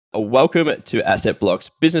Welcome to Asset Block's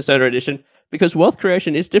Business Owner Edition, because wealth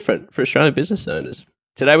creation is different for Australian business owners.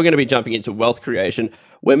 Today we're going to be jumping into wealth creation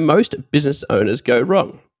where most business owners go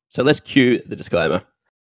wrong. So let's cue the disclaimer.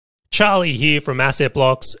 Charlie here from Asset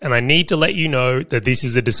Blocks, and I need to let you know that this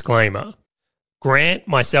is a disclaimer. Grant,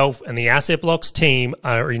 myself, and the Asset Blocks team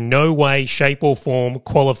are in no way, shape, or form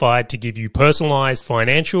qualified to give you personalized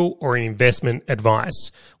financial or investment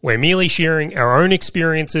advice. We're merely sharing our own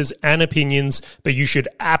experiences and opinions, but you should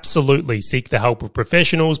absolutely seek the help of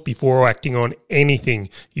professionals before acting on anything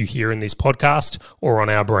you hear in this podcast or on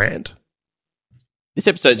our brand. This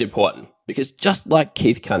episode is important because just like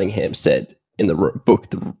Keith Cunningham said in the book,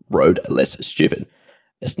 The Road Less Stupid,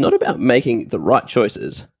 it's not about making the right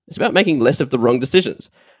choices. It's about making less of the wrong decisions.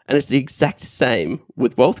 And it's the exact same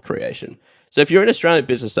with wealth creation. So if you're an Australian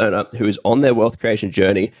business owner who is on their wealth creation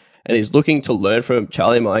journey and is looking to learn from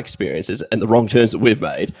Charlie and my experiences and the wrong turns that we've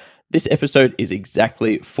made, this episode is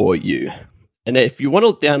exactly for you. And if you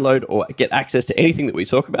want to download or get access to anything that we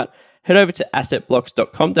talk about, head over to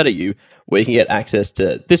assetblocks.com.au where you can get access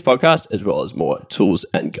to this podcast as well as more tools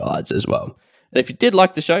and guides as well. And if you did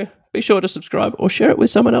like the show, be sure to subscribe or share it with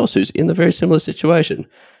someone else who's in the very similar situation.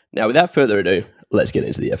 Now, without further ado, let's get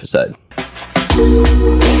into the episode.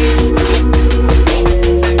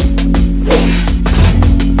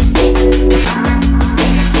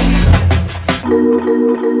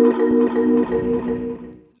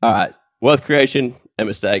 All right, wealth creation and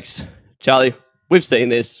mistakes. Charlie, we've seen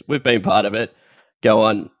this. We've been part of it. Go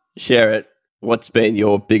on, share it. What's been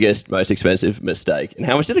your biggest, most expensive mistake? And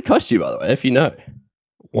how much did it cost you, by the way, if you know?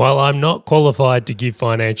 While I'm not qualified to give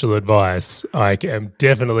financial advice, I am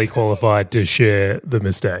definitely qualified to share the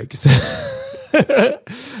mistakes.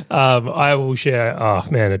 I will share, a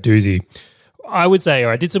doozy. I would say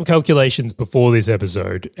I did some calculations before this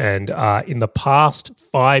episode, and in the past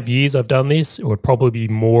 5 years I've done this. It would probably be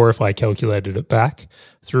more if I calculated it back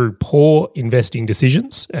through poor investing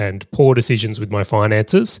decisions and poor decisions with my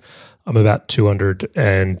finances. I'm about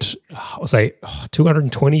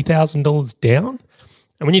 $220,000 down.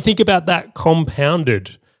 And when you think about that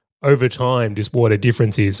compounded over time, just what a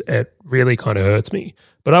difference is, it really kind of hurts me.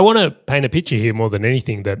 But I want to paint a picture here more than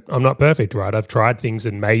anything that I'm not perfect, right? I've tried things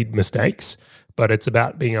and made mistakes, but it's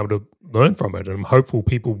about being able to learn from it. And I'm hopeful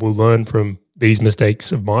people will learn from these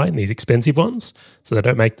mistakes of mine, these expensive ones, so they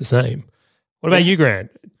don't make the same. What about you,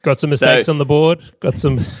 Grant? Got some mistakes on the board? Got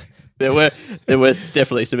some... There were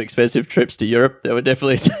definitely some expensive trips to Europe. There were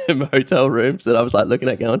definitely some hotel rooms that I was like looking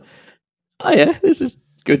at going, oh yeah, this is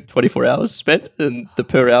good 24 hours spent, and the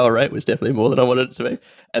per hour rate was definitely more than I wanted it to be.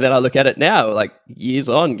 And then I look at it now, like years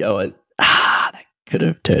on, going, that could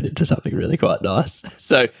have turned into something really quite nice.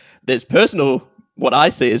 So there's what I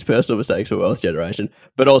see as personal mistakes for wealth generation,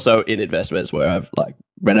 but also in investments where I've like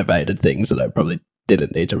renovated things that I probably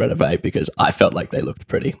didn't need to renovate because I felt like they looked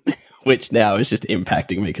pretty, which now is just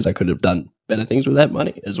impacting me because I could have done better things with that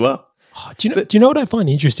money as well. Oh, do you know what I find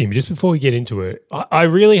interesting? Just before we get into it, I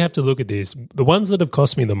really have to look at this. The ones that have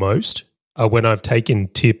cost me the most are when I've taken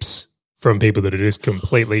tips from people that are just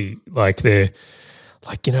completely barbecue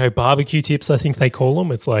tips, I think they call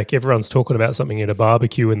them. It's like everyone's talking about something at a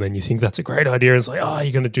barbecue and then you think that's a great idea. And it's like, oh,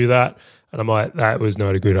 you're going to do that. And I'm like, that was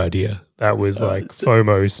not a good idea. That was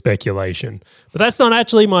FOMO speculation. But that's not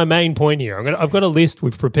actually my main point here. I've got a list.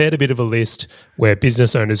 We've prepared a bit of a list where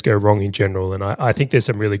business owners go wrong in general. And I think there's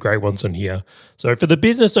some really great ones on here. So for the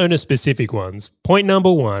business owner specific ones, point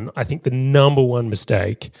number one, I think the number one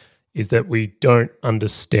mistake is that we don't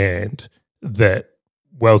understand that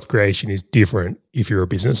wealth creation is different if you're a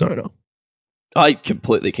business owner. I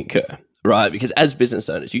completely concur, right? Because as business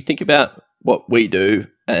owners, you think about what we do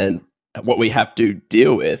and what we have to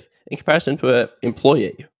deal with in comparison to an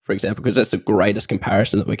employee, for example, because that's the greatest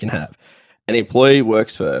comparison that we can have. An employee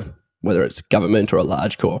works for, whether it's government or a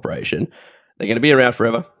large corporation, they're going to be around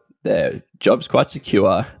forever. Their job's quite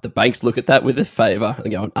secure. The banks look at that with a favor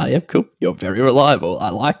and go, oh yeah, cool, you're very reliable. I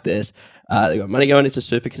like this. They've got money going into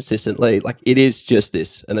super consistently. Like it is just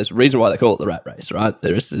this. And there's a reason why they call it the rat race, right?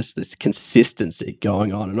 There is this consistency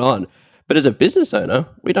going on and on. But as a business owner,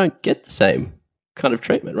 we don't get the same kind of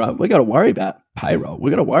treatment, right? We got to worry about payroll. We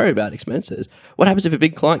got to worry about expenses. What happens if a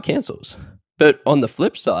big client cancels? But on the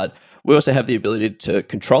flip side, we also have the ability to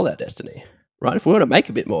control our destiny, right? If we want to make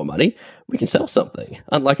a bit more money, we can sell something.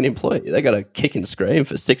 Unlike an employee, they got to kick and scream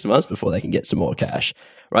for 6 months before they can get some more cash,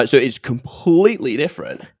 right? So it's completely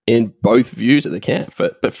different in both views of the camp.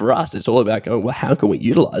 But for us, it's all about going, well, how can we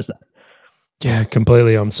utilize that? Yeah,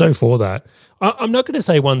 completely. I'm so for that. I'm not going to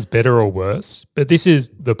say one's better or worse, but this is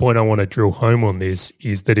the point I want to drill home on this,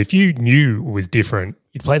 is that if you knew it was different,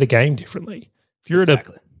 you'd play the game differently. If you're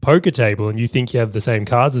poker table and you think you have the same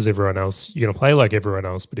cards as everyone else, you're going to play like everyone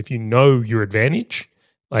else. But if you know your advantage,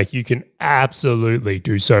 like you can absolutely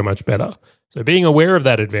do so much better. So being aware of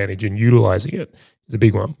that advantage and utilizing it is a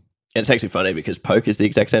big one. And it's actually funny because poker is the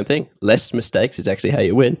exact same thing. Less mistakes is actually how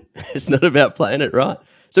you win. It's not about playing it right.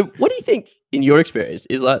 So what do you think, in your experience,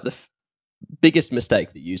 is like the biggest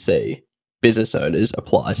mistake that you see business owners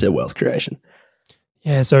apply to wealth creation?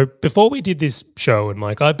 Yeah, so before we did this show, and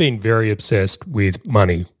like I've been very obsessed with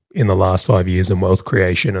money in the last 5 years and wealth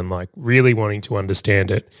creation and like really wanting to understand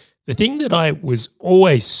it. The thing that I was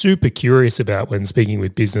always super curious about when speaking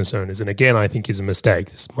with business owners, and again, I think is a mistake,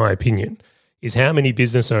 this is my opinion, is how many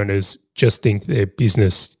business owners just think their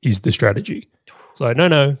business is the strategy. It's like,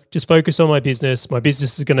 no, just focus on my business. My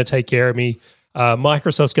business is going to take care of me.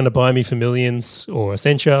 Microsoft's going to buy me for millions, or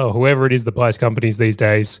Accenture, or whoever it is that buys companies these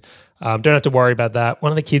days. Don't have to worry about that.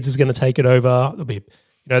 One of the kids is going to take it over. They'll be,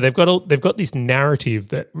 they've got this narrative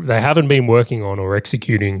that they haven't been working on or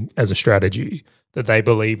executing as a strategy that they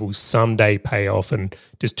believe will someday pay off, and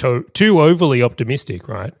just too overly optimistic,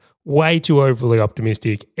 right? Way too overly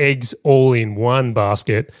optimistic, eggs all in one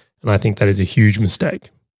basket. And I think that is a huge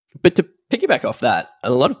mistake. But to piggyback off that,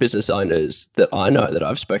 a lot of business owners that I know that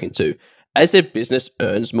I've spoken to, as their business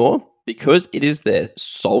earns more, because it is their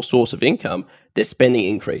sole source of income, their spending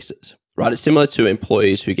increases, right? It's similar to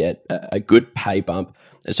employees who get a good pay bump.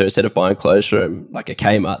 And so instead of buying clothes from like a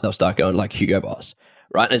Kmart, they'll start going like Hugo Boss,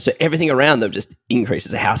 right? And so everything around them just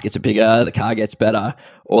increases. The house gets bigger, the car gets better,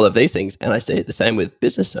 all of these things. And I see it the same with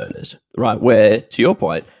business owners, right? Where, to your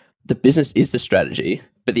point, the business is the strategy,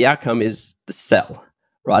 but the outcome is the sell,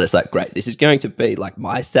 right? It's like, great, this is going to be like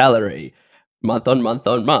my salary month on month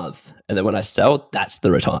on month. And then when I sell, that's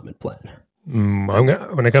the retirement plan. I'm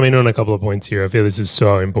going to come in on a couple of points here. I feel this is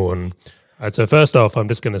so important. All right, so first off, I'm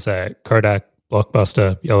just going to say Kodak,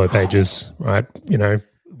 Blockbuster, Yellow Pages, right?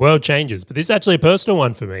 World changes. But this is actually a personal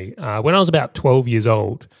one for me. When I was about 12 years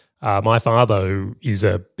old, my father, who is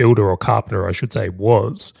a builder or carpenter, I should say,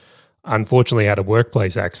 unfortunately had a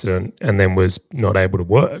workplace accident and then was not able to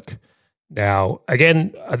work. Now,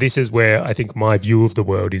 again, this is where I think my view of the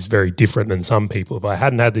world is very different than some people. If I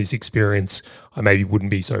hadn't had this experience, I maybe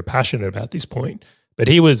wouldn't be so passionate about this point. But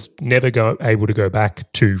he was never able to go back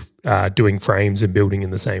to doing frames and building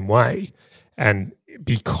in the same way. And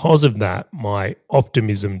because of that, my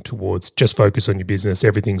optimism towards just focus on your business,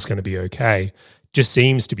 everything's going to be okay, just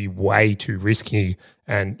seems to be way too risky.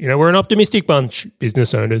 And, we're an optimistic bunch,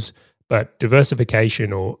 business owners, but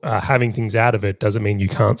diversification or having things out of it doesn't mean you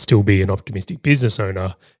can't still be an optimistic business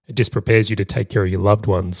owner. It just prepares you to take care of your loved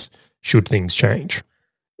ones should things change.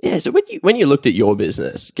 Yeah, so when you looked at your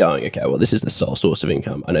business going, okay, well, this is the sole source of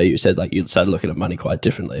income. I know you said like you started looking at money quite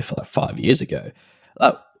differently for like 5 years ago.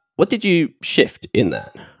 What did you shift in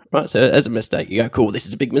that? Right, so as a mistake, you go, cool, this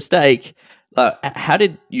is a big mistake. How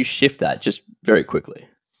did you shift that just very quickly?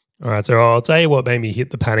 All right, so I'll tell you what made me hit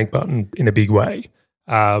the panic button in a big way.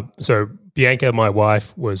 So Bianca, my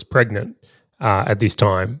wife, was pregnant at this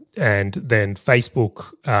time, and then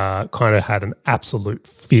Facebook kind of had an absolute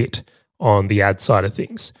fit on the ad side of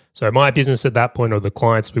things. So my business at that point, or the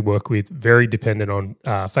clients we work with, very dependent on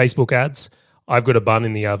Facebook ads. I've got a bun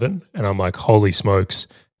in the oven, and I'm like, holy smokes,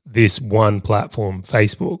 this one platform,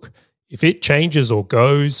 Facebook, if it changes or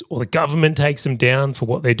goes, or the government takes them down for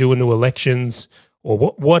what they do into elections, or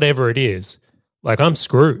whatever it is, like I'm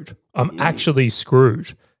screwed. I'm actually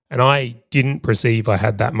screwed. And I didn't perceive I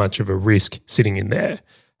had that much of a risk sitting in there.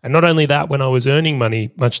 And not only that, when I was earning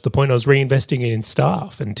money, much to the point I was reinvesting it in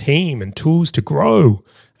staff and team and tools to grow.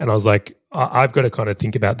 And I was like, I've got to kind of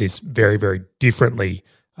think about this very, very differently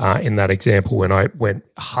in that example. When I went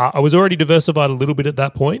hard, I was already diversified a little bit at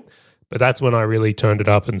that point, but that's when I really turned it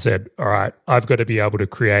up and said, all right, I've got to be able to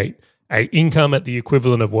create an income at the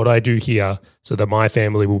equivalent of what I do here so that my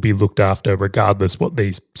family will be looked after regardless what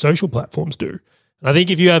these social platforms do. And I think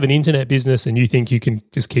if you have an internet business and you think you can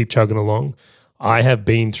just keep chugging along, I have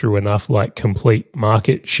been through enough like complete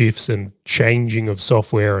market shifts and changing of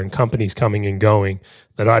software and companies coming and going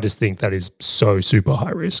that I just think that is so super high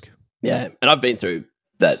risk. Yeah, and I've been through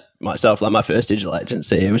that myself. Like my first digital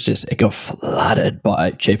agency, it got flooded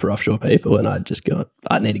by cheaper offshore people, and I just got,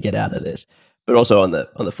 I need to get out of this. But also on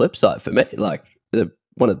the flip side, for me, like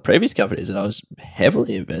one of the previous companies that I was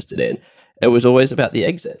heavily invested in, it was always about the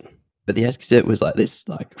exit. But the exit was like this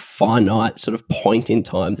like finite sort of point in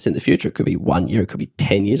time that's in the future. It could be 1 year, it could be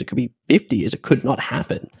 10 years, it could be 50 years, it could not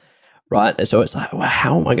happen, right? And so it's like, well,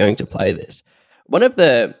 how am I going to play this?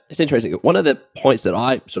 It's interesting, one of the points that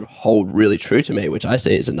I sort of hold really true to me, which I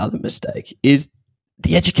see as another mistake, is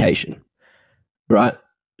the education, right?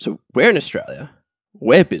 So we're in Australia.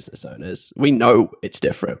 we're business owners. We know it's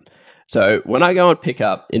different. So when I go and pick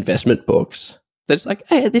up investment books, that's like,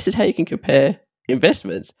 hey, this is how you can compare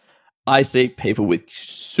investments. I see people with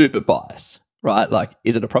super bias, right? Like,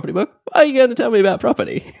 is it a property book? Why are you going to tell me about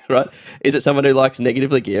property, right? Is it someone who likes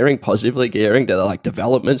negatively gearing, positively gearing? Do they like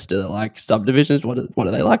developments? Do they like subdivisions? What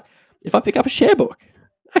do they like? If I pick up a share book,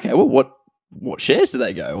 okay, well, what shares do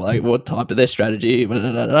they go? Like, what type of their strategy?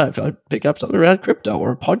 If I pick up something around crypto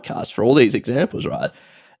or a podcast for all these examples, right?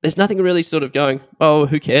 There's nothing really sort of going, oh,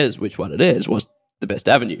 who cares which one it is? What's the best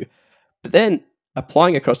avenue? But then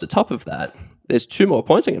applying across the top of that, there's two more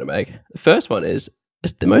points I'm going to make. The first one is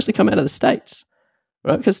they mostly come out of the States,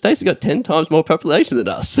 right? Because States have got 10 times more population than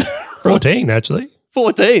us. 14, actually.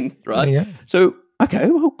 14, right? Yeah. So, okay,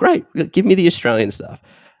 well, great. Give me the Australian stuff.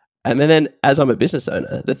 And then as I'm a business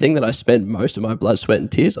owner, the thing that I spend most of my blood, sweat,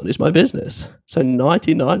 and tears on is my business. So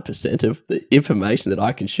 99% of the information that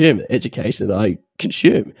I consume, the education that I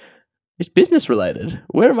consume, is business related.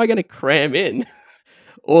 Where am I going to cram in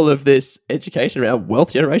all of this education around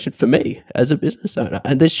wealth generation for me as a business owner?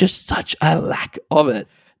 And there's just such a lack of it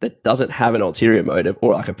that doesn't have an ulterior motive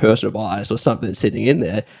or like a personal bias or something that's sitting in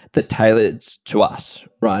there that tailors to us,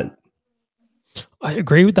 right? I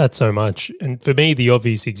agree with that so much. And for me, the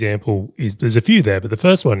obvious example is there's a few there, but the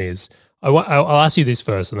first one is I'll ask you this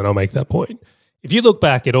first and then I'll make that point. If you look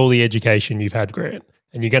back at all the education you've had, Grant,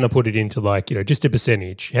 and you're going to put it into like, just a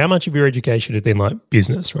percentage, how much of your education has been like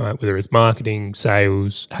business, right? Whether it's marketing,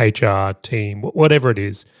 sales, HR, team, whatever it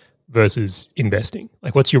is, versus investing.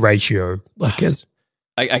 Like, what's your ratio? Like, as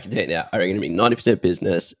I can tell you now, I reckon it'd be 90%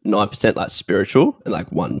 business, 9% like spiritual, and like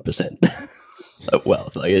 1% like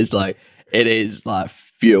wealth. Like, it is like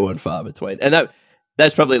few and far between. And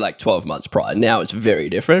that's probably like 12 months prior. Now it's very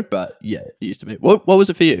different, but yeah, it used to be. What was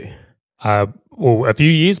it for you? Well, a few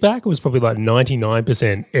years back, it was probably like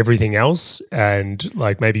 99% everything else and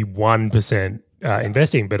like maybe 1%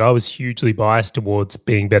 investing. But I was hugely biased towards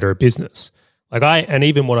being better at business. And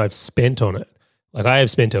even what I've spent on it, like I have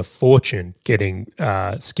spent a fortune getting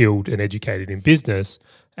skilled and educated in business.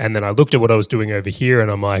 And then I looked at what I was doing over here and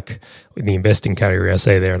I'm like, in the investing category, I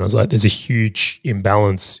say there, and I was like, there's a huge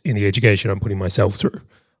imbalance in the education I'm putting myself through.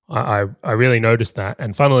 I really noticed that.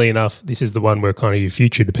 And funnily enough, this is the one where kind of your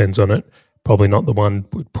future depends on it. Probably not the one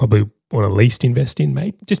we'd probably want to least invest in,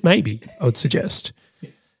 maybe, I would suggest.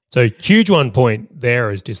 So huge one point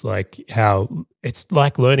there is just like how it's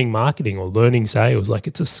like learning marketing or learning sales. Like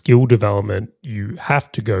it's a skill development you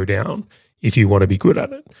have to go down if you want to be good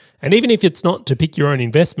at it. And even if it's not to pick your own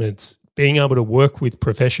investments, being able to work with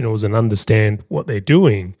professionals and understand what they're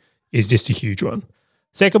doing is just a huge one.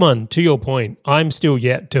 Second one, to your point, I'm still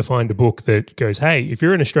yet to find a book that goes, hey, if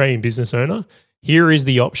you're an Australian business owner, here is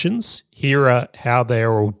the options. Here are how they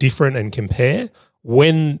are all different and compare,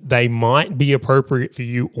 when they might be appropriate for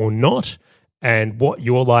you or not, and what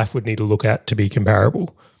your life would need to look at to be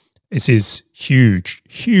comparable. This is huge,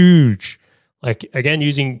 huge. Like, again,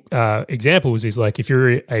 using examples is like if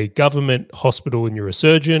you're a government hospital and you're a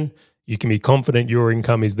surgeon, you can be confident your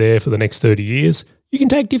income is there for the next 30 years. You can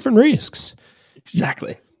take different risks.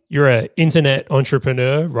 Exactly. You're an internet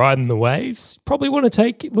entrepreneur riding the waves, probably want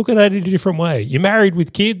to look at it in a different way. You're married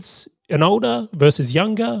with kids and older versus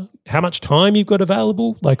younger, how much time you've got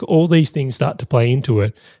available, like all these things start to play into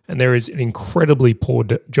it. And there is an incredibly poor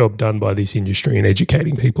job done by this industry in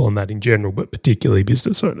educating people on that in general, but particularly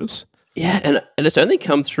business owners. Yeah, and it's only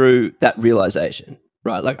come through that realization,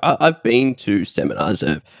 right? Like I've been to seminars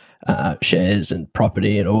of shares and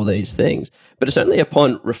property and all these things, but it's only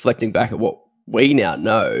upon reflecting back at what we now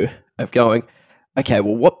know of going, okay,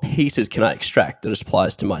 well, what pieces can I extract that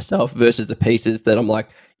applies to myself versus the pieces that I'm like,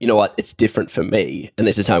 you know what, it's different for me, and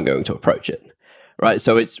this is how I'm going to approach it, right?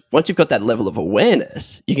 So it's once you've got that level of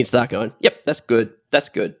awareness, you can start going, yep, that's good, that's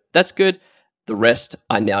good, that's good. The rest,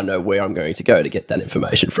 I now know where I'm going to go to get that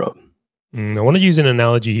information from. I want to use an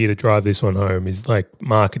analogy here to drive this one home is like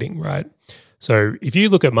marketing, right? So if you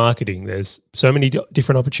look at marketing, there's so many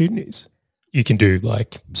different opportunities. You can do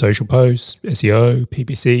like social posts, SEO,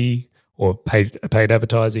 PPC, or paid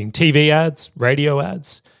advertising, TV ads, radio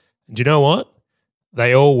ads. And do you know what?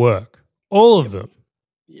 They all work, all of them,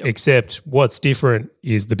 except what's different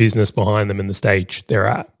is the business behind them and the stage they're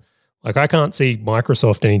at. Like I can't see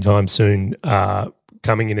Microsoft anytime soon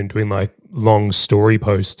coming in and doing like long story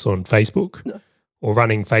posts on Facebook or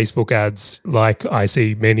running Facebook ads like I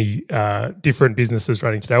see many different businesses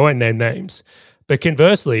running today. I won't name names. But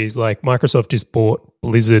conversely, is like Microsoft just bought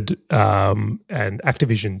Blizzard and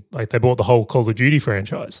Activision. Like they bought the whole Call of Duty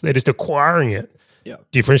franchise. They're just acquiring it. Yeah.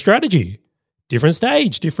 Different strategy, different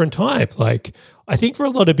stage, different type. Like, I think for a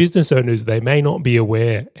lot of business owners, they may not be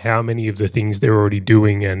aware how many of the things they're already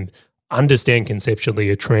doing and understand conceptually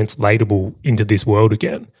are translatable into this world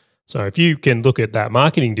again. So if you can look at that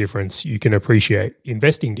marketing difference, you can appreciate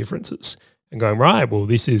investing differences and going, right, well,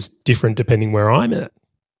 this is different depending where I'm at.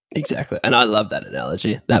 Exactly. And I love that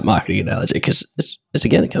analogy, that marketing analogy, because it's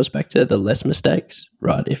again, it comes back to the less mistakes,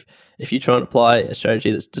 right? If you try and apply a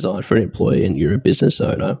strategy that's designed for an employee and you're a business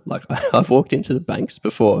owner, like I've walked into the banks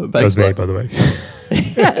before. That was me, by the way.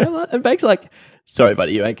 Yeah, and banks like, sorry,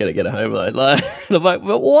 buddy, you ain't going to get a home loan. Like, and I'm like,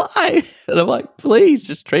 well, why? And I'm like, please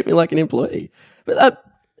just treat me like an employee. But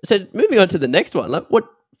so moving on to the next one, like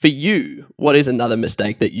for you, what is another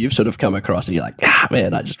mistake that you've sort of come across and you're like,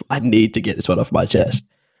 man, I need to get this one off my chest?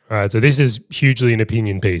 All right, so this is hugely an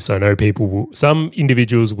opinion piece. I know some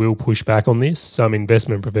individuals will push back on this. Some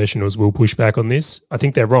investment professionals will push back on this. I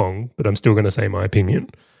think they're wrong, but I'm still going to say my opinion.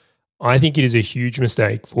 I think it is a huge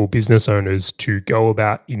mistake for business owners to go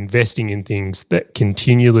about investing in things that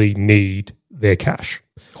continually need their cash.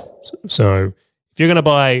 So if you're going to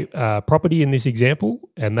buy property in this example,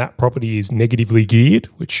 and that property is negatively geared,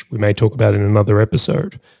 which we may talk about in another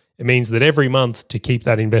episode, it means that every month to keep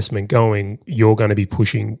that investment going, you're going to be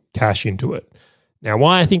pushing cash into it. Now,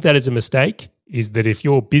 why I think that is a mistake is that if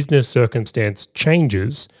your business circumstance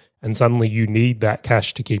changes and suddenly you need that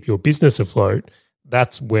cash to keep your business afloat,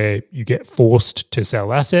 that's where you get forced to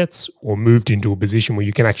sell assets or moved into a position where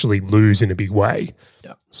you can actually lose in a big way.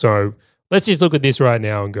 Yeah. So let's just look at this right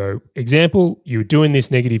now and go, example, you're doing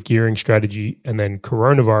this negative gearing strategy and then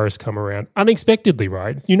coronavirus come around unexpectedly,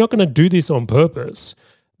 right? You're not going to do this on purpose.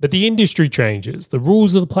 But the industry changes, the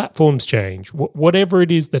rules of the platforms change, whatever it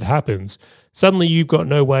is that happens, suddenly you've got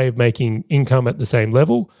no way of making income at the same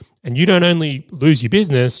level. And you don't only lose your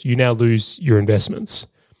business, you now lose your investments.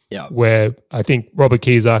 Yeah. Where I think Robert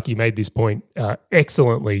Kiyosaki made this point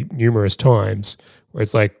excellently numerous times, where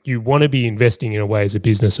it's like you want to be investing in a way as a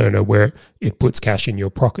business owner where it puts cash in your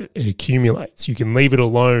pocket, it accumulates. You can leave it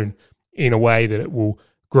alone in a way that it will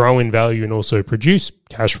grow in value and also produce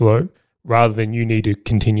cash flow, rather than you need to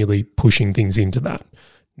continually pushing things into that.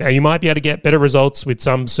 Now, you might be able to get better results with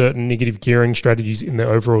some certain negative gearing strategies in the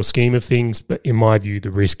overall scheme of things, but in my view,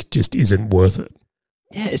 the risk just isn't worth it.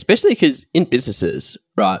 Yeah, especially because in businesses,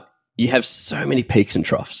 right, you have so many peaks and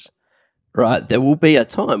troughs, right? There will be a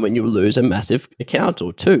time when you will lose a massive account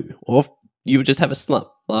or two, or you will just have a slump.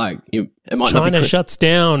 Like, it might not be China shuts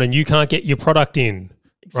down and you can't get your product in.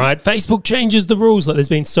 Exactly. Right? Facebook changes the rules. Like, there's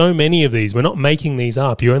been so many of these. We're not making these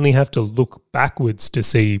up. You only have to look backwards to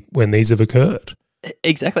see when these have occurred.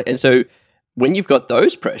 Exactly. And so when you've got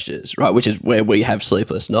those pressures, right, which is where we have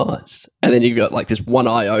sleepless nights, and then you've got like this one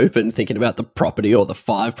eye open thinking about the property or the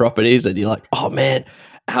 5 properties, and you're like, oh man,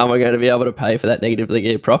 how am I going to be able to pay for that negatively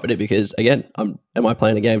geared property? Because again, am I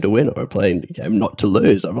playing a game to win or playing a game not to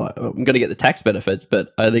lose? I'm like, I'm going to get the tax benefits,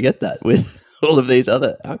 but I only get that with all of these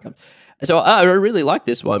other outcomes. So I really like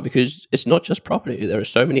this one because it's not just property. There are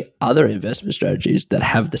so many other investment strategies that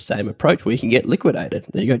have the same approach where you can get liquidated.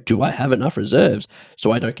 Then you go, do I have enough reserves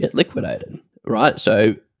so I don't get liquidated, right?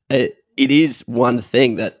 So it is one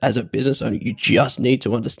thing that as a business owner, you just need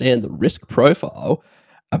to understand the risk profile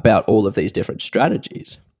about all of these different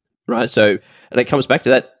strategies, right? So, and it comes back to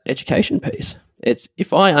that education piece. It's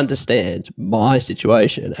if I understand my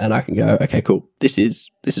situation and I can go, okay, cool, this is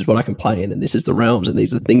what I can play in and this is the realms and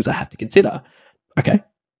these are the things I have to consider. Okay,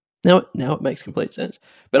 now it makes complete sense.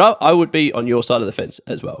 But I would be on your side of the fence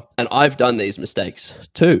as well. And I've done these mistakes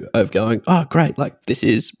too of going, oh, great, like this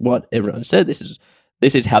is what everyone said. This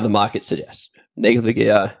is how the market suggests. Negative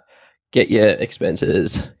gear, get your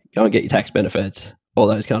expenses, go and get your tax benefits, all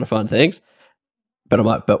those kind of fun things. But I'm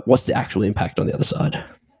like, but what's the actual impact on the other side?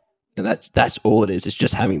 And that's all it is. It's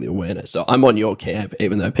just having the awareness. So I'm on your camp,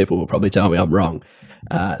 even though people will probably tell me I'm wrong.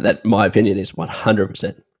 That my opinion is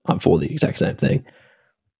 100%. I'm for the exact same thing.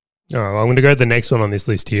 All right, well, I'm going to go to the next one on this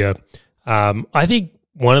list here. I think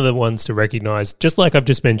one of the ones to recognize, just like I've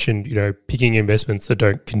just mentioned, picking investments that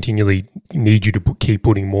don't continually need you to keep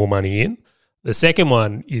putting more money in. The second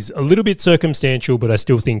one is a little bit circumstantial, but I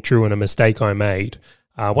still think true and a mistake I made.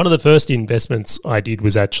 One of the first investments I did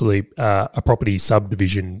was actually a property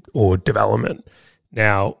subdivision or development.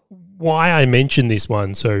 Now, why I mention this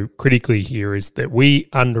one so critically here is that we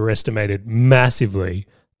underestimated massively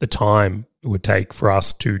the time it would take for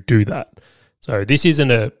us to do that. So this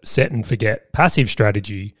isn't a set and forget passive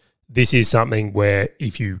strategy. This is something where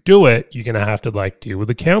if you do it, you're going to have to deal with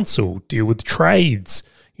the council, deal with trades.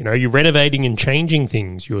 You're renovating and changing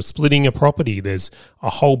things. You're splitting a property. There's a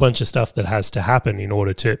whole bunch of stuff that has to happen in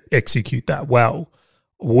order to execute that well.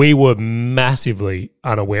 we were massively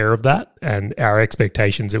unaware of that, and our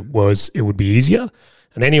expectations it would be easier.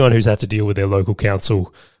 And anyone who's had to deal with their local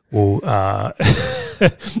council will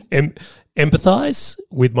empathize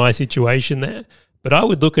with my situation there. But I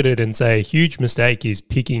would look at it and say a huge mistake is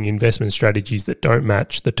picking investment strategies that don't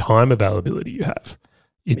match the time availability you have.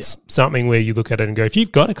 It's something where you look at it and go, if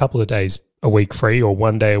you've got a couple of days a week free or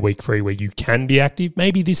one day a week free where you can be active,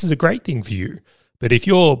 maybe this is a great thing for you. But if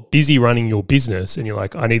you're busy running your business and you're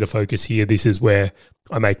like, I need to focus here, this is where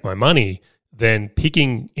I make my money, then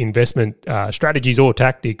picking investment strategies or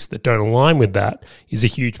tactics that don't align with that is a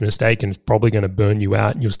huge mistake, and it's probably going to burn you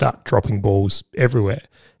out and you'll start dropping balls everywhere,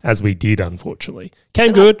 as we did, unfortunately.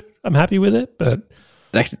 Came good. I'm happy with it, but...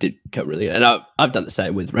 It actually did come really good. And I've done the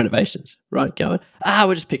same with renovations, right? Going,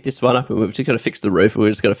 we'll just pick this one up and we've just got to fix the roof. We're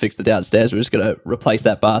just going to fix the downstairs. We're just going to replace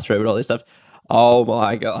that bathroom and all this stuff. Oh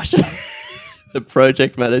my gosh. The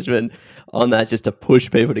project management on that just to push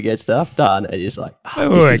people to get stuff done. And it's like,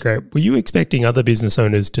 great. Were you expecting other business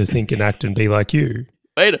owners to think and act and be like you?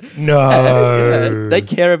 No. They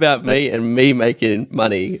care about me and me making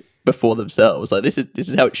money before themselves. Like this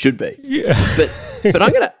is how it should be. Yeah. But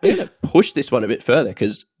I'm gonna push this one a bit further,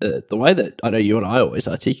 because the way that I know you and I always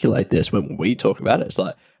articulate this when we talk about it, it's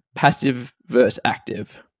like passive versus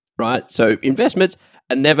active, right? So investments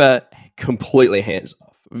are never completely hands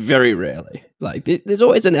off. Very rarely. Like there's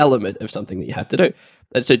always an element of something that you have to do.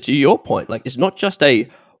 And so to your point, like it's not just a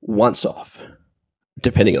once off,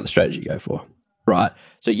 depending on the strategy you go for, right?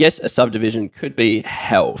 So yes, a subdivision could be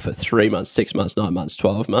hell for 3 months, 6 months, 9 months,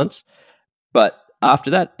 12 months. But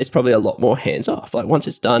after that, it's probably a lot more hands off. Like once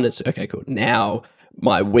it's done, it's okay, cool. Now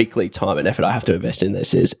my weekly time and effort I have to invest in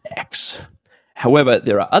this is X. However,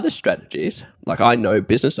 there are other strategies, like I know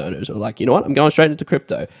business owners are like, you know what, I'm going straight into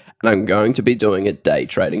crypto and I'm going to be doing a day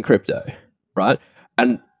trading crypto, right?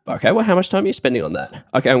 And okay, well, how much time are you spending on that?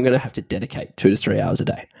 Okay, I'm going to have to dedicate 2 to 3 hours a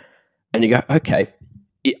day. And you go, okay,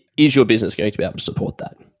 is your business going to be able to support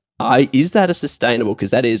that? Is that a sustainable?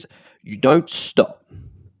 Because that is, you don't stop.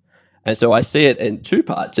 And so I see it in two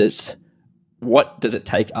parts. It's what does it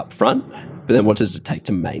take up front, but then what does it take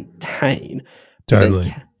to maintain?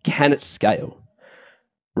 Totally. Can it scale?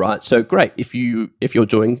 Right. So great. If you're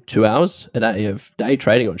doing 2 hours a day of day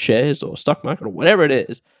trading on shares or stock market or whatever it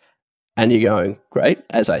is, and you're going, great,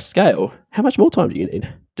 as I scale, how much more time do you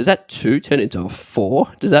need? Does that 2 turn into a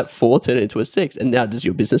 4? Does that 4 turn into a 6? And now does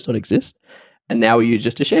your business not exist? And now are you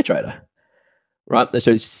just a share trader? Right.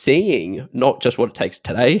 So seeing not just what it takes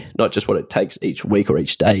today, not just what it takes each week or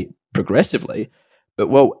each day progressively, but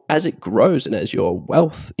well, as it grows and as your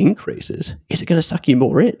wealth increases, is it going to suck you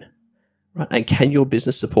more in? Right. And can your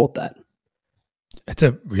business support that? It's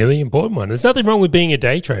a really important one. There's nothing wrong with being a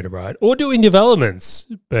day trader, right? Or doing developments.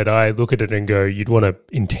 But I look at it and go, you'd want to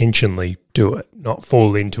intentionally do it, not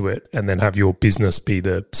fall into it and then have your business be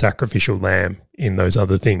the sacrificial lamb in those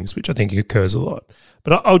other things, which I think occurs a lot.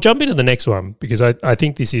 But I'll jump into the next one because I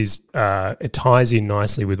think this is, it ties in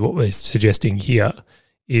nicely with what we're suggesting here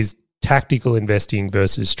is tactical investing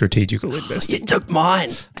versus strategical investing. You took mine.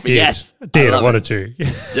 Yes. I wanted to.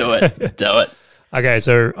 Do it. Okay,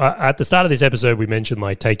 so at the start of this episode, we mentioned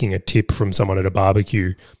like taking a tip from someone at a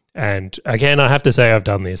barbecue. And again, I have to say I've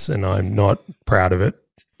done this and I'm not proud of it.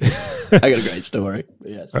 I got a great story.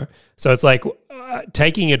 Yes. So it's like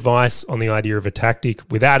taking advice on the idea of a tactic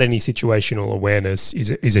without any situational awareness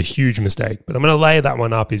is a huge mistake. But I'm going to lay that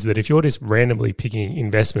one up is that if you're just randomly picking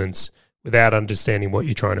investments without understanding what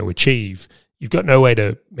you're trying to achieve, you've got no way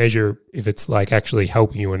to measure if it's like actually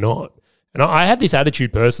helping you or not. And I had this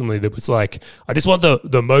attitude personally that was like, I just want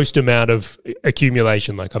the most amount of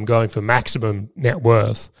accumulation, like I'm going for maximum net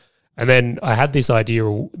worth. And then I had this idea,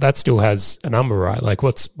 well, that still has a number, right? Like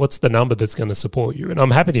what's the number that's going to support you? And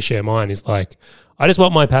I'm happy to share mine is like, I just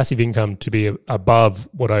want my passive income to be above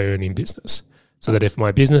what I earn in business. So that if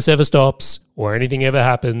my business ever stops or anything ever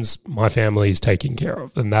happens, my family is taken care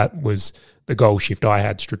of. And that was the goal shift I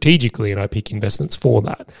had strategically, and I pick investments for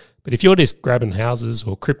that. But if you're just grabbing houses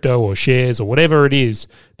or crypto or shares or whatever it is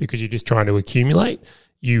because you're just trying to accumulate,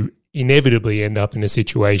 you inevitably end up in a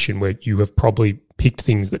situation where you have probably picked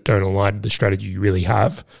things that don't align with the strategy you really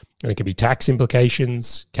have. And it can be tax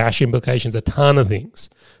implications, cash implications, a ton of things.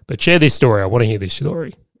 But share this story. I want to hear this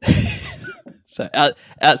story. So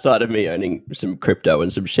outside of me owning some crypto and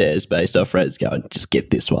some shares based off friends going, just get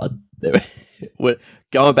this one. We're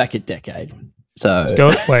going back a decade. So it's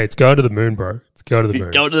going to the moon, bro. It's going to the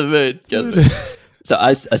moon. Go to the moon. So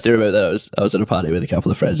I still remember that I was at a party with a couple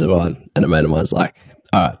of friends of mine, and a mate of mine was like,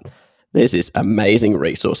 all right, there's this amazing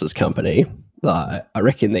resources company. I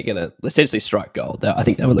reckon they're going to essentially strike gold. I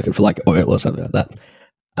think they were looking for like oil or something like that.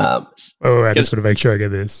 Oh, I just want to make sure I get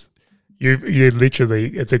this. You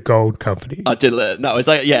literally, it's a gold company. I did no, it's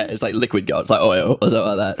like liquid gold. It's like oil or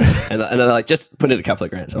something like that. And they're like, just put in a couple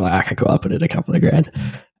of grand. So I'm like, okay, cool, I'll put in a couple of grand.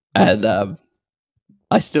 And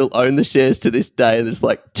I still own the shares to this day, and it's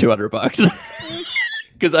like $200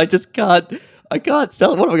 because I can't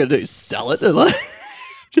sell it. What am I going to do? Sell it? And like,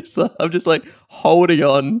 I'm just like holding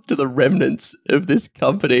on to the remnants of this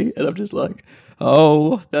company, and I'm just like,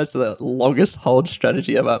 oh, that's the longest hold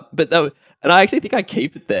strategy ever. And I actually think I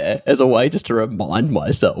keep it there as a way just to remind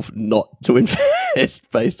myself not to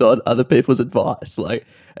invest based on other people's advice. Like,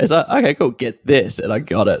 it's like, okay, cool, get this. And I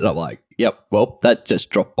got it. And I'm like, yep, well, that just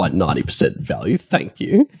dropped by 90% value. Thank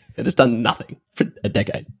you. And it's done nothing for a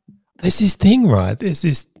decade. There's this thing, right?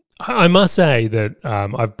 I must say that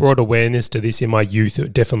I've brought awareness to this in my youth.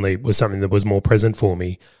 It definitely was something that was more present for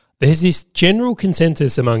me. There's this general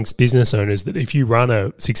consensus amongst business owners that if you run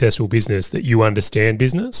a successful business, that you understand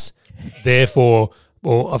business. Therefore,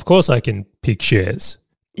 well, of course I can pick shares.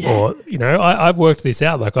 Yeah. Or, I've worked this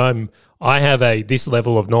out. Like I have this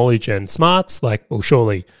level of knowledge and smarts, like, well,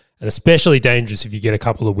 surely, and especially dangerous if you get a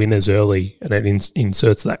couple of winners early and it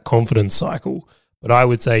inserts that confidence cycle. But I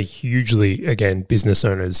would say hugely, again, business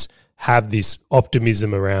owners have this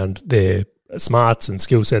optimism around their smarts and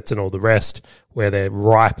skill sets and all the rest where they're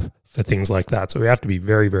ripe for things like that. So we have to be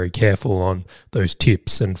very, very careful on those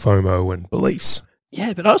tips and FOMO and beliefs.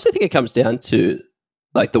 Yeah, but I also think it comes down to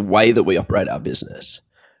like the way that we operate our business,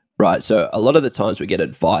 right? So a lot of the times we get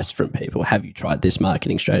advice from people. Have you tried this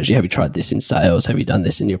marketing strategy? Have you tried this in sales? Have you done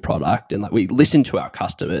this in your product? And like we listen to our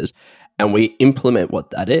customers and we implement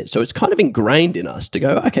what that is. So it's kind of ingrained in us to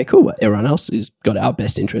go, okay, cool. Everyone else has got our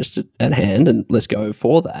best interests at hand and let's go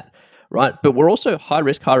for that, right? But we're also high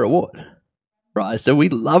risk, high reward, right? So we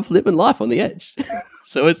love living life on the edge.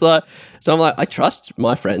 So I'm like, I trust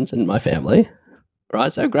my friends and my family.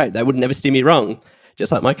 Right, so great. They would never steer me wrong,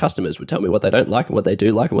 just like my customers would tell me what they don't like and what they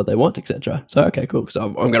do like and what they want, etc. So, okay, cool. So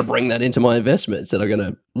I'm going to bring that into my investments and I'm going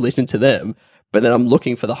to listen to them. But then I'm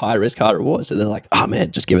looking for the high risk, high reward. So they're like, oh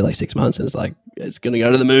man, just give it like 6 months and it's like, it's going to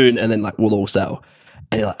go to the moon and then like we'll all sell.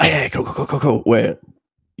 And you're like, oh, yeah, cool. Where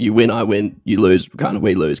you win, I win, you lose, kind of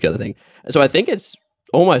we lose kind of thing. And so I think it's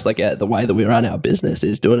almost like the way that we run our business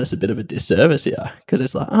is doing us a bit of a disservice here because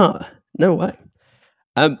it's like, oh, no way.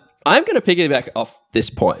 I'm going to piggyback off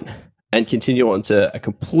this point and continue on to a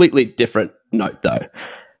completely different note, though.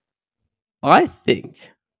 I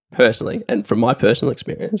think, personally, and from my personal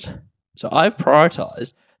experience, so I've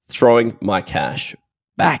prioritized throwing my cash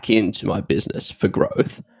back into my business for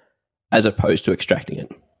growth as opposed to extracting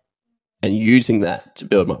it and using that to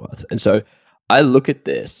build my wealth. And so I look at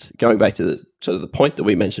this, going back to the point that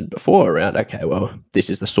we mentioned before around, okay, well,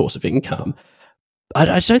 this is the source of income. I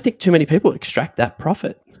just don't think too many people extract that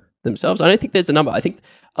profit themselves. I don't think there's a number. I think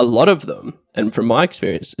a lot of them, and from my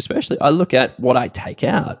experience especially, I look at what I take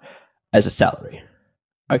out as a salary.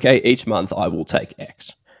 Okay, each month I will take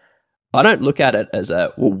X. I don't look at it as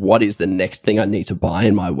what is the next thing I need to buy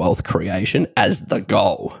in my wealth creation as the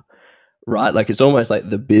goal, right? Like it's almost like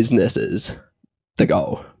the business is the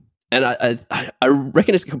goal. And I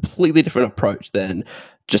reckon it's a completely different approach than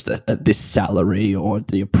just this salary or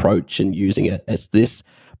the approach and using it as this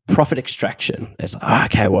profit extraction. It's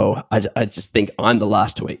like, okay, well, I just think I'm the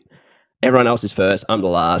last to eat. Everyone else is first, I'm the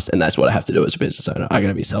last, and that's what I have to do as a business owner. I'm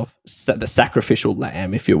going to be the sacrificial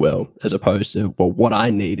lamb, if you will, as opposed to, well, what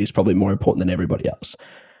I need is probably more important than everybody else.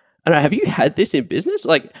 I don't know, have you had this in business?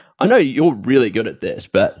 Like, I know you're really good at this,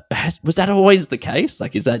 but was that always the case?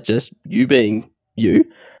 Like, is that just you being you?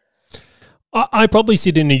 I probably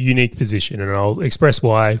sit in a unique position, and I'll express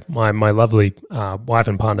why. My lovely wife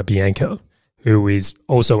and partner, Bianca, who is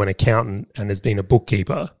also an accountant and has been a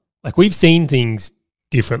bookkeeper, like we've seen things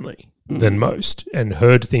differently than most and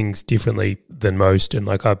heard things differently than most. And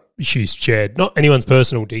like she's shared not anyone's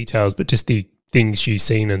personal details, but just the things she's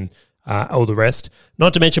seen and all the rest.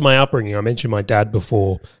 Not to mention my upbringing. I mentioned my dad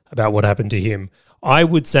before about what happened to him. I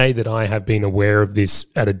would say that I have been aware of this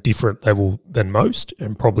at a different level than most,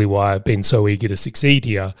 and probably why I've been so eager to succeed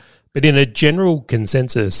here. But in a general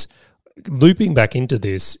consensus, looping back into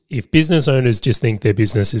this, if business owners just think their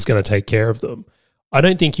business is going to take care of them, I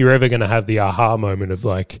don't think you're ever going to have the aha moment of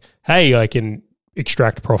like, hey, I can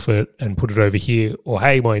extract profit and put it over here, or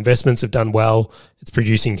hey, my investments have done well, it's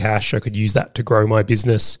producing cash, I could use that to grow my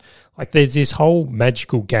business. Like there's this whole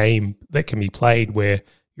magical game that can be played where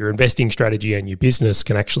your investing strategy and your business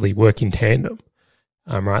can actually work in tandem,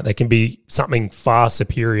 right? They can be something far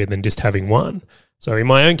superior than just having one. So in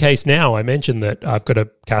my own case now, I mentioned that I've got a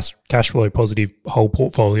cash flow positive whole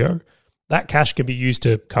portfolio. That cash can be used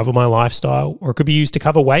to cover my lifestyle, or it could be used to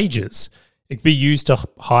cover wages. It could be used to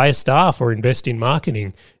hire staff or invest in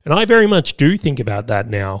marketing. And I very much do think about that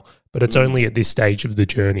now, but it's only at this stage of the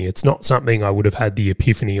journey. It's not something I would have had the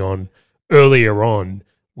epiphany on earlier on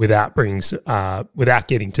without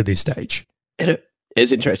getting to this stage.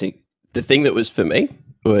 It's interesting. The thing that was for me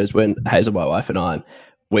was when Hazel, my wife, and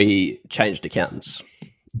we changed accountants.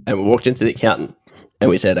 And we walked into the accountant and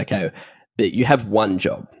we said, okay, that you have one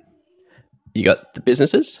job. You got the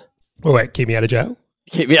businesses. Oh, wait, keep me out of jail?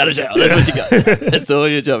 Keep me out of jail. That's what you got. That's all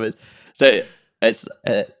your job is. So it's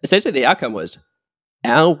essentially the outcome was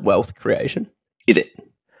our wealth creation is it.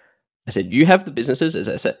 I said, you have the businesses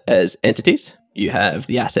as entities. You have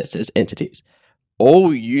the assets as entities.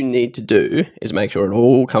 All you need to do is make sure it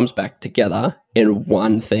all comes back together in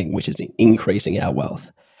one thing, which is increasing our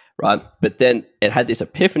wealth, right? But then it had this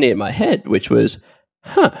epiphany in my head, which was,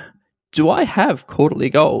 do I have quarterly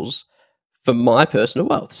goals for my personal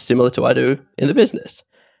wealth, similar to what I do in the business?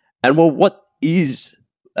 And well, what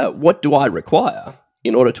do I require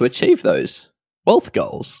in order to achieve those wealth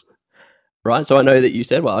goals? Right. So I know that you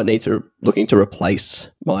said, well, I need to looking to replace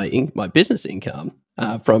my business income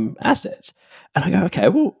from assets. And I go, okay,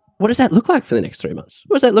 well, what does that look like for the next 3 months?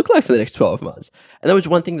 What does that look like for the next 12 months? And that was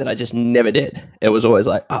one thing that I just never did. It was always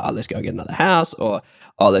like, let's go get another house, or,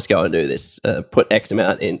 let's go and do this, put X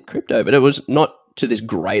amount in crypto. But it was not to this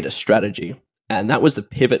greater strategy. And that was the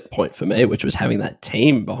pivot point for me, which was having that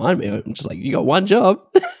team behind me. I'm just like, you got one job,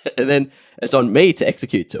 and then it's on me to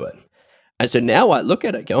execute to it. And so now I look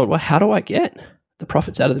at it going, well, how do I get the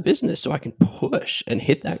profits out of the business so I can push and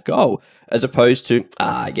hit that goal, as opposed to,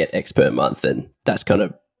 I get X per month and that's kind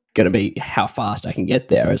of going to be how fast I can get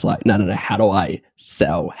there. It's like, no, how do I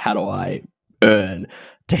sell? How do I earn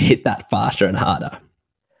to hit that faster and harder?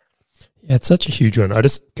 Yeah, it's such a huge one. I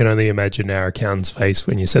just can only imagine our accountant's face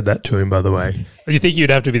when you said that to him, by the way. You think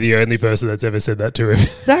you'd have to be the only person that's ever said that to him?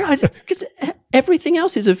 No, because everything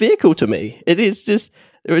else is a vehicle to me. It is just,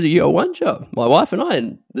 there is your one job. My wife and I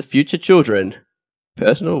and the future children,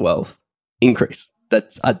 personal wealth increase.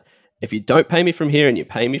 If you don't pay me from here and you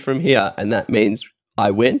pay me from here, and that means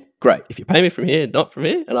I win, great. If you pay me from here, not from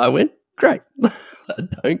here, and I win, great. I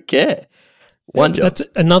don't care. One job. That's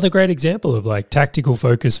another great example of like tactical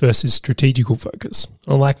focus versus strategical focus.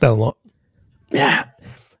 I like that a lot. Yeah.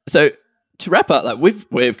 So to wrap up, like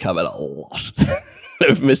we've covered a lot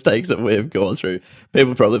of mistakes that we've gone through.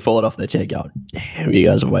 People probably falling off their chair going, damn, you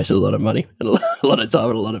guys have wasted a lot of money and a lot of time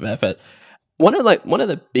and a lot of effort. One of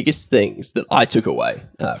the biggest things that I took away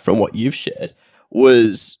from what you've shared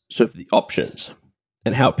was sort of the options,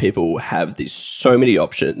 and how people have these so many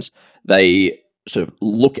options. They sort of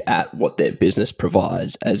look at what their business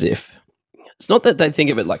provides as if it's not that they think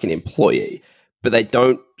of it like an employee, but they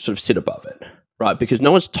don't sort of sit above it, right? Because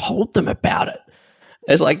no one's told them about it.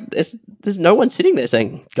 It's like there's no one sitting there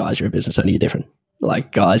saying, guys, you're a business owner, you're different.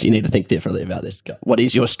 Like, guys, you need to think differently about this. What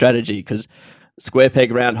is your strategy? Because square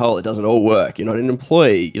peg, round hole, it doesn't all work. You're not an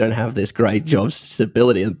employee. You don't have this great job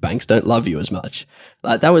stability, and banks don't love you as much.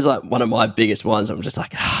 Like, that was like one of my biggest ones. I'm just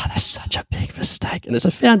like, that's such a big mistake. And it's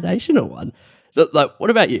a foundational one. So, like, what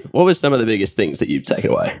about you? What were some of the biggest things that you've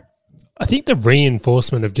taken away? I think the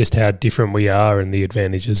reinforcement of just how different we are and the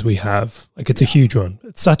advantages we have, like, it's a huge one.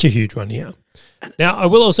 It's such a huge one here. Now, I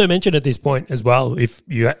will also mention at this point as well, if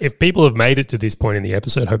people have made it to this point in the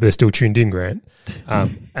episode, hope they're still tuned in, Grant,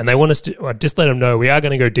 and they want us to just let them know we are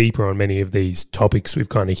going to go deeper on many of these topics we've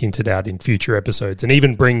kind of hinted out in future episodes, and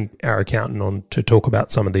even bring our accountant on to talk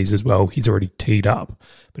about some of these as well. He's already teed up.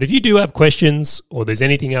 But if you do have questions, or there's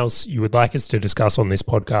anything else you would like us to discuss on this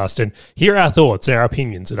podcast, and hear our thoughts, our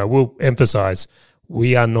opinions, and I will emphasize,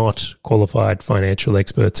 we are not qualified financial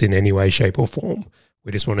experts in any way, shape, or form.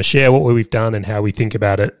 We just want to share what we've done and how we think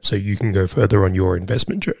about it, so you can go further on your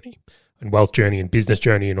investment journey and wealth journey and business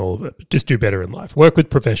journey and all of it. But just do better in life. Work with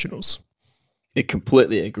professionals. I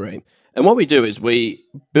completely agree. And what we do is we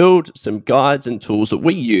build some guides and tools that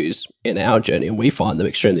we use in our journey, and we find them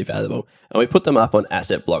extremely valuable. And we put them up on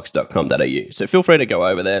assetblocks.com.au. So feel free to go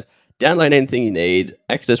over there, download anything you need,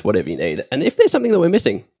 access whatever you need. And if there's something that we're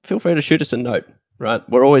missing, feel free to shoot us a note, right?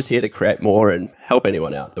 We're always here to create more and help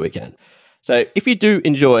anyone out that we can. So if you do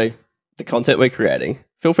enjoy the content we're creating,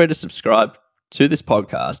 feel free to subscribe to this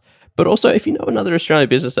podcast. But also, if you know another Australian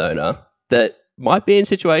business owner that might be in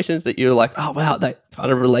situations that you're like, oh, wow, that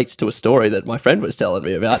kind of relates to a story that my friend was telling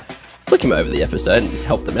me about, flick him over the episode and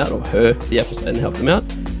help them out, or her the episode and help them out.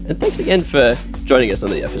 And thanks again for joining us on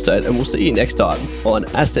the episode, and we'll see you next time on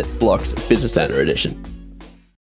Asset Blocks Business Owner Edition.